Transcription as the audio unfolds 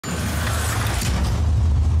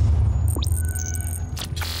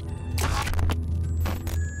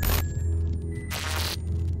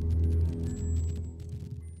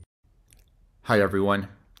Hi everyone,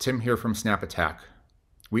 Tim here from Snap Attack.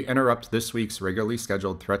 We interrupt this week's regularly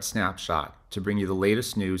scheduled Threat Snapshot to bring you the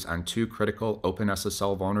latest news on two critical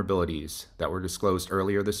OpenSSL vulnerabilities that were disclosed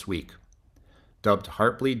earlier this week. Dubbed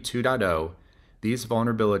Heartbleed 2.0, these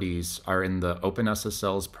vulnerabilities are in the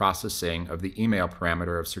OpenSSL's processing of the email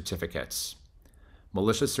parameter of certificates.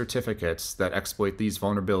 Malicious certificates that exploit these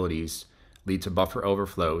vulnerabilities lead to buffer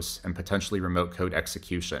overflows and potentially remote code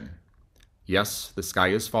execution. Yes, the sky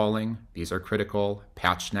is falling. These are critical.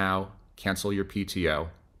 Patch now. Cancel your PTO.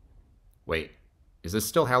 Wait, is this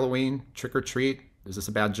still Halloween? Trick or treat? Is this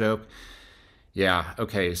a bad joke? Yeah,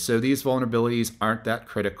 okay, so these vulnerabilities aren't that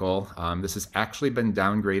critical. This has actually been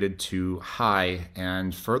downgraded to high,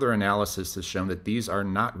 and further analysis has shown that these are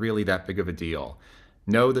not really that big of a deal.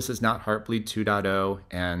 No, this is not Heartbleed 2.0,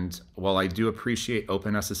 and while I do appreciate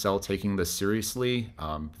OpenSSL taking this seriously,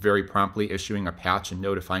 very promptly issuing a patch and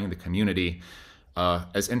notifying the community,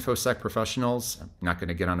 as InfoSec professionals, I'm not going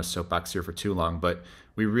to get on a soapbox here for too long, but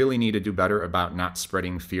we really need to do better about not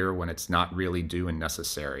spreading fear when it's not really due and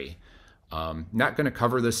necessary. Not going to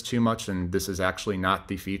cover this too much, and this is actually not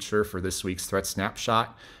the feature for this week's Threat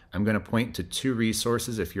Snapshot. I'm going to point to two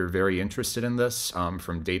resources if you're very interested in this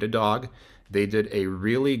from Datadog. They did a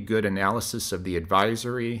really good analysis of the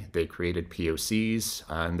advisory. They created POCs,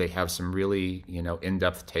 and they have some really,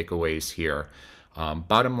 in-depth takeaways here.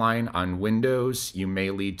 Bottom line, on Windows, you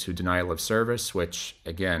may lead to denial of service, which,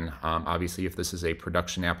 again, obviously, if this is a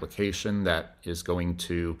production application that is going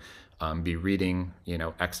to be reading,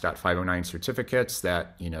 X.509 certificates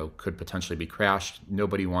that, could potentially be crashed,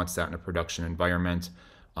 nobody wants that in a production environment.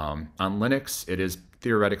 On Linux, it is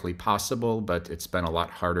theoretically possible, but it's been a lot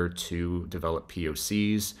harder to develop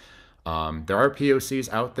POCs. There are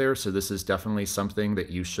POCs out there, so this is definitely something that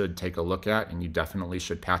you should take a look at, and you definitely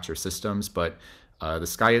should patch your systems, but the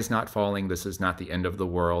sky is not falling. This is not the end of the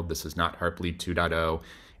world. This is not Heartbleed 2.0.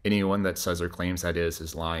 Anyone that says or claims that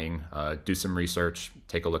is lying. Do some research,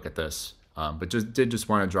 take a look at this. But just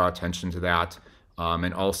want to draw attention to that.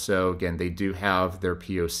 And also, again, they do have their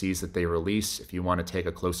POCs that they release. If you want to take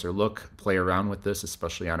a closer look, play around with this,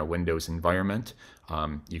 especially on a Windows environment,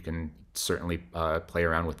 you can certainly play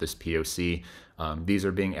around with this POC. These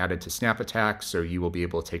are being added to Snap Attack, so you will be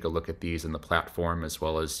able to take a look at these in the platform as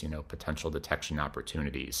well as, potential detection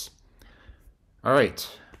opportunities. All right,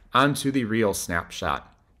 on to the real snapshot.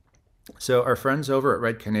 So our friends over at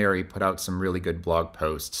Red Canary put out some really good blog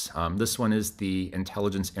posts. This one is the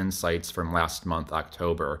Intelligence Insights from last month,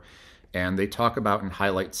 October, and they talk about and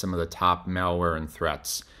highlight some of the top malware and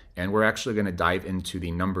threats. And we're actually going to dive into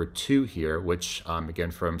the number 2 here, which, again,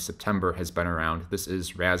 from September has been around. This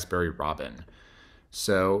is Raspberry Robin.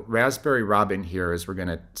 So Raspberry Robin here, as we're going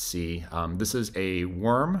to see, this is a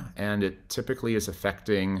worm, and it typically is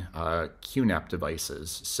affecting QNAP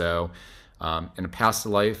devices. So in a past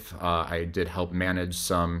life, I did help manage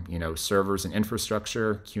some, servers and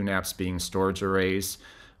infrastructure, QNAPs being storage arrays.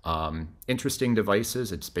 Interesting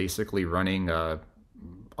devices. It's basically running a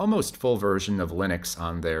almost full version of Linux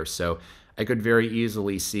on there. So I could very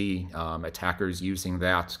easily see attackers using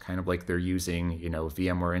that, kind of like they're using,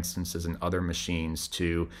 VMware instances and other machines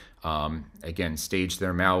to, again, stage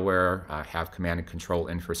their malware, have command and control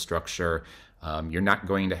infrastructure. You're not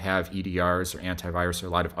going to have EDRs or antivirus or a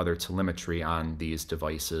lot of other telemetry on these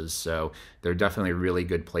devices, so they're definitely really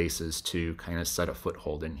good places to kind of set a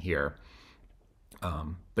foothold in here.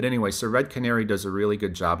 But anyway, so Red Canary does a really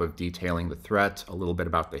good job of detailing the threat, a little bit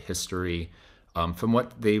about the history. From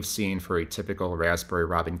what they've seen for a typical Raspberry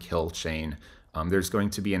Robin kill chain, there's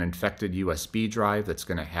going to be an infected USB drive that's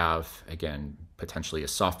going to have, again, potentially a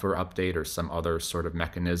software update or some other sort of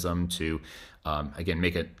mechanism to, again,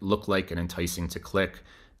 make it look like and enticing to click.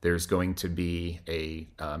 There's going to be a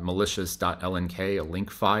malicious.lnk, a link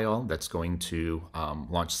file that's going to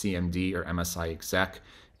launch CMD or MSI exec,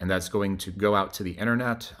 and that's going to go out to the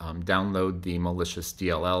internet, download the malicious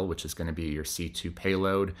DLL, which is going to be your C2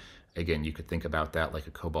 payload. Again, you could think about that like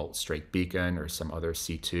a Cobalt Strike Beacon or some other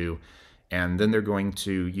C2. And then they're going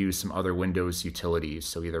to use some other Windows utilities,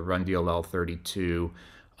 so either run DLL32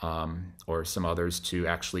 or some others to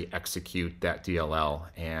actually execute that DLL.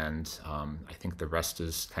 And I think the rest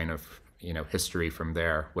is kind of history from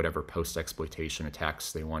there, whatever post-exploitation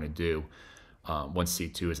attacks they want to do once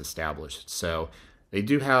C2 is established. So they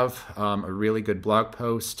do have a really good blog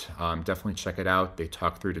post. Definitely check it out. They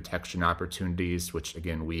talk through detection opportunities, which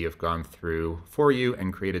again, we have gone through for you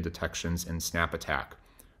and created detections in Snap Attack.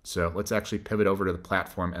 So let's actually pivot over to the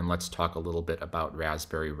platform and let's talk a little bit about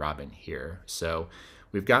Raspberry Robin here. So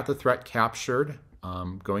we've got the threat captured.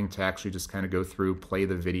 Going to actually just kind of go through, play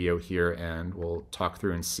the video here, and we'll talk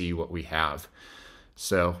through and see what we have.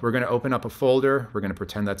 So we're going to open up a folder. We're going to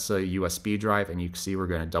pretend that's a USB drive, and you can see we're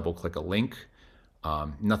going to double click a link.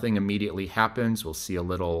 Nothing immediately happens. We'll see a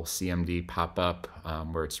little CMD pop up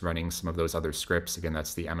where it's running some of those other scripts. Again,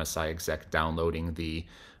 that's the MSI exec downloading the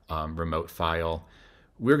remote file.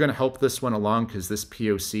 We're going to help this one along because this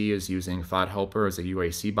POC is using FOD helper as a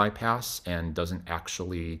UAC bypass and doesn't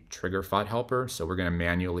actually trigger FOD helper. So we're going to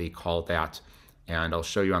manually call that, and I'll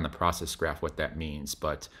show you on the process graph what that means.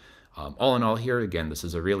 But all in all here, again, this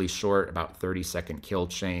is a really short, about 30-second kill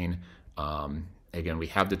chain. Again, we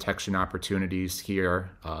have detection opportunities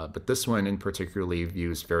here, but this one in particularly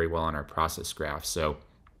views very well on our process graph. So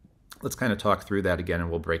let's kind of talk through that again,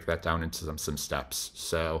 and we'll break that down into some steps.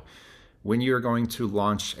 So when you're going to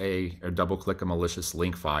launch or double click a malicious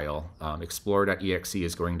link file, explorer.exe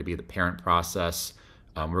is going to be the parent process.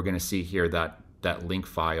 We're going to see here that that link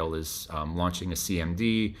file is launching a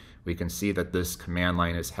CMD. We can see that this command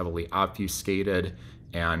line is heavily obfuscated,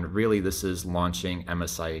 and really this is launching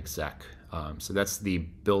MSI exec. So that's the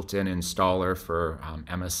built-in installer for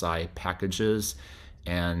MSI packages,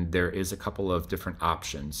 and there is a couple of different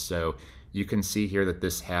options. So you can see here that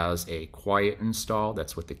this has a quiet install.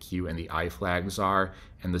 That's what the Q and the I flags are,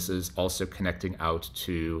 and this is also connecting out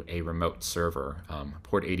to a remote server,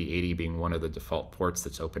 port 8080 being one of the default ports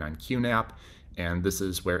that's open on QNAP, and this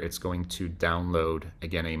is where it's going to download,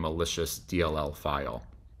 again, a malicious DLL file.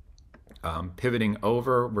 Pivoting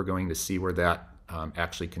over, we're going to see where that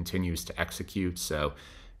actually continues to execute. So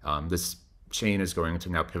this chain is going to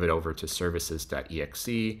now pivot over to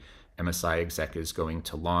services.exe. MSI exec is going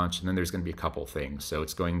to launch, and then there's going to be a couple things. So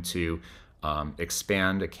it's going to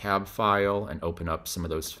expand a cab file and open up some of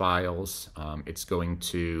those files. It's going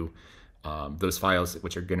to those files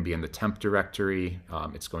which are going to be in the temp directory.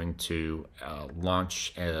 It's going to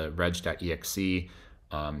launch reg.exe.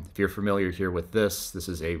 If you're familiar here with this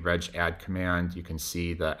is a reg add command. You can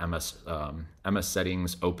see the MS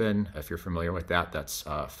settings open. If you're familiar with that, that's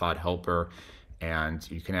FOD helper. And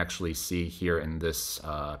you can actually see here in this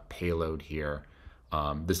payload here,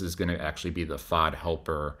 this is going to actually be the FOD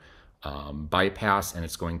helper bypass, and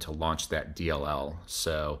it's going to launch that DLL.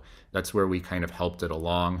 So that's where we kind of helped it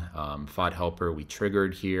along. FOD helper we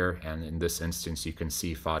triggered here, and in this instance you can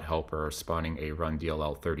see FOD helper spawning a run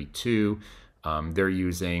DLL 32. They're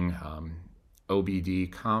using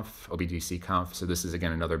OBDC conf. So this is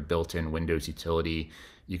again another built-in Windows utility.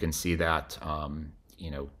 You can see that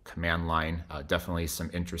command line. Definitely some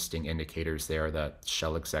interesting indicators there. That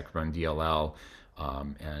shell exec run DLL.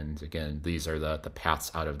 And again, these are the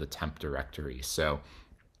paths out of the temp directory. So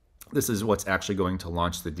this is what's actually going to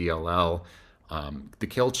launch the DLL. The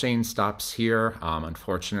kill chain stops here.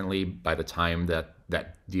 Unfortunately, by the time that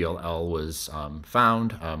DLL was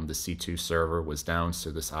found, the C2 server was down, so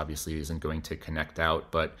this obviously isn't going to connect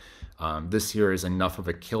out. But this here is enough of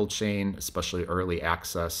a kill chain, especially early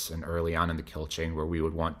access and early on in the kill chain, where we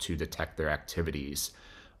would want to detect their activities.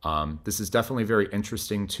 This is definitely very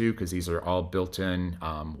interesting too, because these are all built-in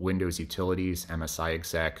Windows utilities, MSI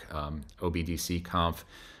exec, OBDC conf.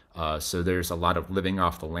 So there's a lot of living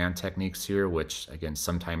off the land techniques here, which again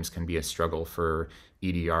sometimes can be a struggle for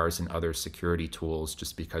EDRs and other security tools,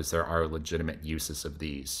 just because there are legitimate uses of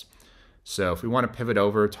these. So if we want to pivot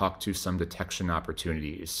over, talk to some detection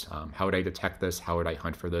opportunities. How would I detect this? How would I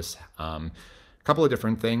hunt for this? A couple of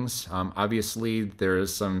different things. Obviously, there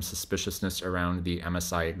is some suspiciousness around the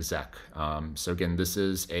MSI exec. So again, this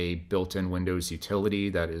is a built-in Windows utility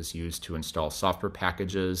that is used to install software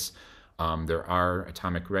packages. There are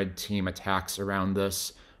Atomic Red Team attacks around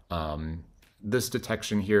this. This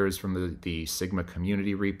detection here is from the Sigma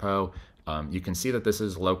community repo. You can see that this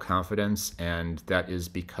is low confidence, and that is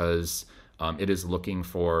because it is looking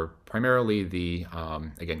for primarily the,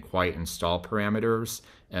 again, quiet install parameters,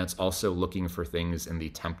 and it's also looking for things in the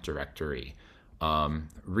temp directory.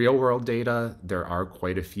 Real world data, there are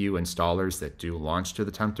quite a few installers that do launch to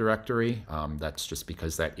the temp directory. That's just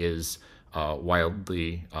because that is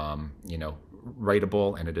wildly,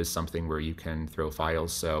 writable, and it is something where you can throw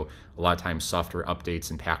files. So a lot of times software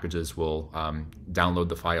updates and packages will download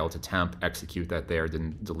the file to temp, execute that there,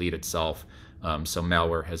 then delete itself. So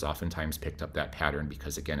malware has oftentimes picked up that pattern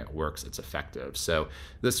because, again, it works, it's effective. So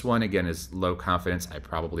this one, again, is low confidence. I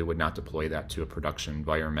probably would not deploy that to a production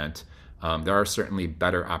environment. There are certainly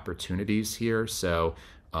better opportunities here. So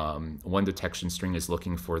one detection string is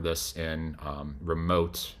looking for this in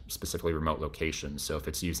specifically remote locations. So if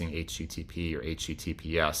it's using HTTP or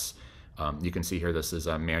HTTPS, you can see here this is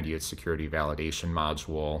a mandated security validation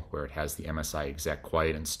module where it has the MSI exec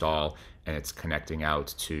quiet install, and it's connecting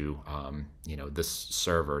out to this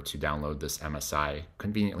server to download this MSI,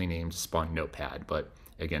 conveniently named Spawn Notepad. But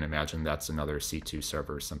again, imagine that's another C2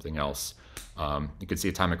 server or something else. You can see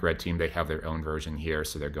Atomic Red Team, they have their own version here,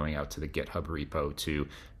 so they're going out to the GitHub repo to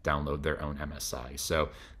download their own MSI. So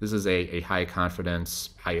this is a high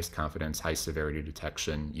confidence, highest confidence, high severity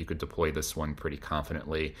detection. You could deploy this one pretty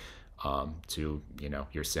confidently to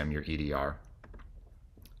your SIM, your EDR.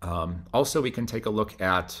 Also, we can take a look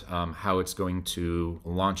at how it's going to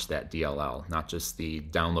launch that DLL, not just the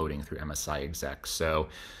downloading through MSI exec. So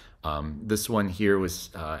this one here was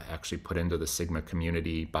actually put into the Sigma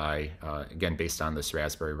community by, again, based on this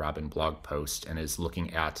Raspberry Robin blog post, and is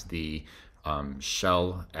looking at the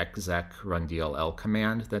shell exec run DLL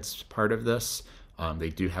command that's part of this. They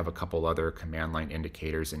do have a couple other command line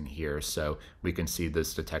indicators in here, so we can see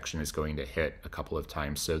this detection is going to hit a couple of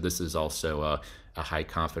times. So this is also a high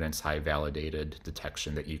confidence, high validated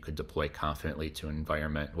detection that you could deploy confidently to an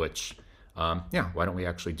environment, which, yeah, why don't we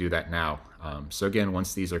actually do that now? So again,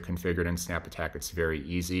 once these are configured in SnapAttack, it's very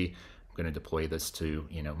easy. I'm going to deploy this to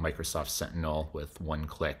Microsoft Sentinel with one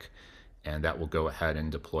click, and that will go ahead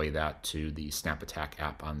and deploy that to the SnapAttack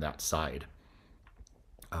app on that side.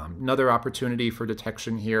 Another opportunity for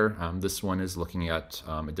detection here, this one is looking at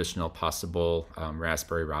additional possible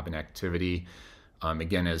Raspberry Robin activity.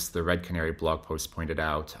 Again, as the Red Canary blog post pointed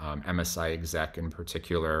out, MSI exec in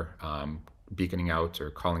particular, beaconing out or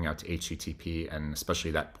calling out to HTTP, and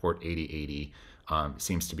especially that port 8080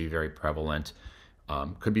 seems to be very prevalent.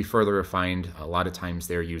 Could be further refined. A lot of times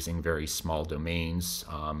they're using very small domains.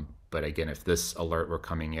 But again, if this alert were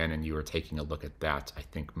coming in and you were taking a look at that, I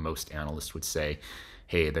think most analysts would say,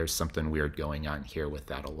 hey, there's something weird going on here with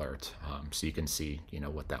that alert. So you can see,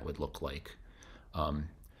 what that would look like.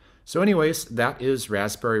 So anyways, that is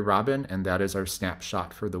Raspberry Robin, and that is our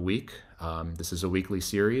snapshot for the week. This is a weekly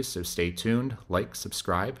series, so stay tuned, like,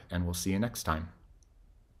 subscribe, and we'll see you next time.